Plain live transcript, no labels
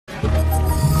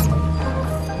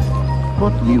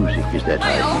What music is that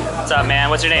I hear? What's up, man?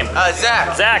 What's your name?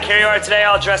 Zach. Zach, here you are today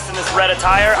all dressed in this red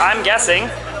attire. I'm guessing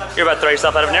you're about to throw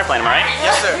yourself out of an airplane, am I right?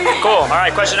 Yes, sir. Cool. All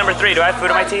right, question number 3. Do I have food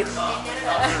in my teeth?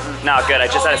 No, good. I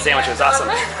just had a sandwich. It was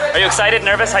awesome. Are you excited,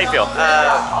 nervous? How you feel?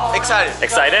 Excited.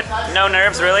 Excited? No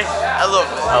nerves, really? A little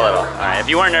bit. A little. All right. If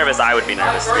you weren't nervous, I would be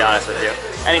nervous, to be honest with you.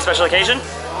 Any special occasion?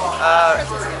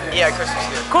 Yeah, Christmas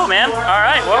here. Cool, man. All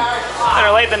right. Well, better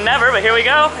late than never, but here we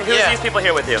go. Who's these people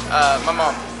here with you? My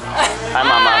mom. Hi,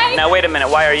 Mama. Now, wait a minute.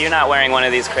 Why are you not wearing one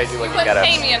of these crazy looking You wouldn't getups?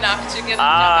 pay me enough to get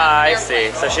I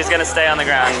see. So she's gonna stay on the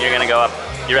ground and you're gonna go up.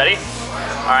 You ready?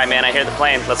 All right, man, I hear the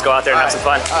plane. Let's go out there and have some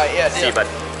fun. All right, yeah, See you, bud.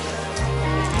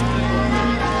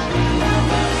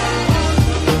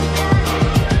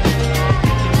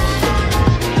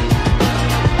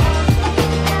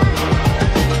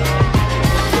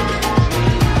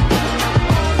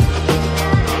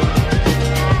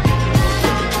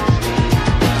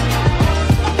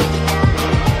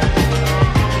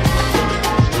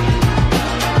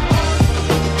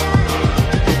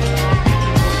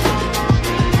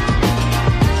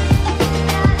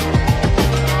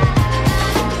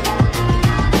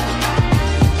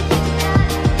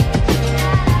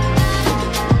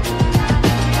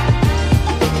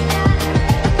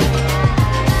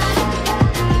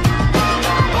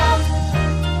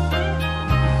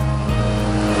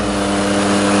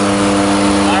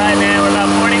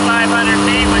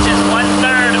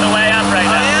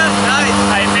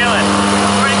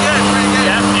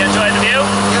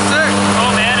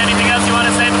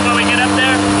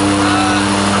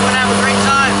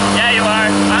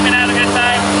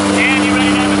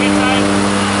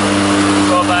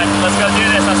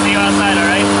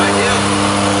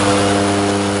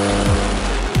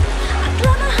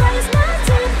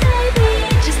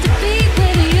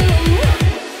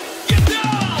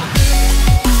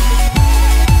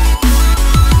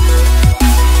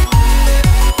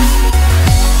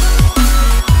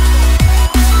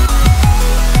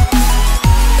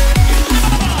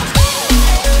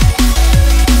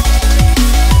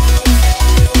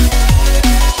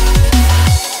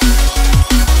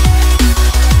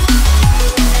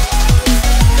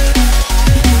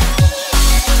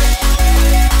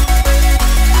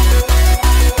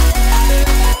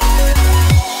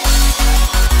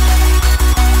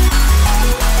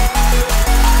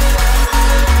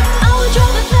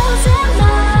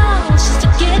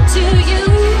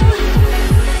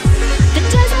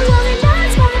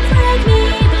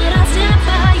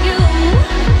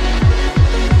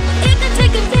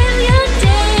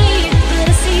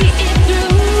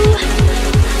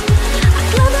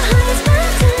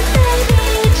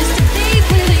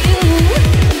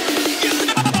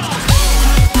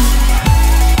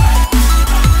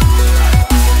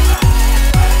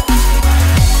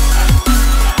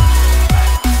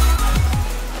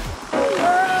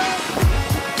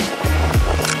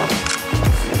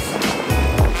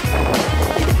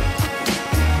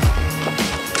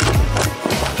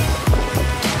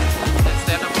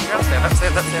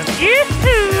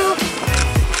 Yoo-hoo!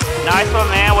 Nice one,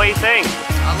 man. What do you think?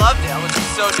 I loved it. I would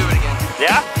so do it again.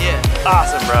 Yeah? Yeah.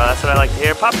 Awesome, bro. That's what I like to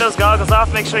hear. Pop those goggles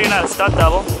off. Make sure you're not a stunt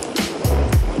double.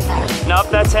 Nope,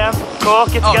 that's him. Cool.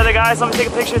 Get together, guys. Let me take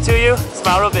a picture of two of you.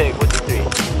 Smile real big. 1, 2,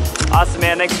 3. Awesome,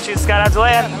 man. Thanks for choosing Skydive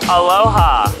DeLand.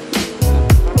 Aloha.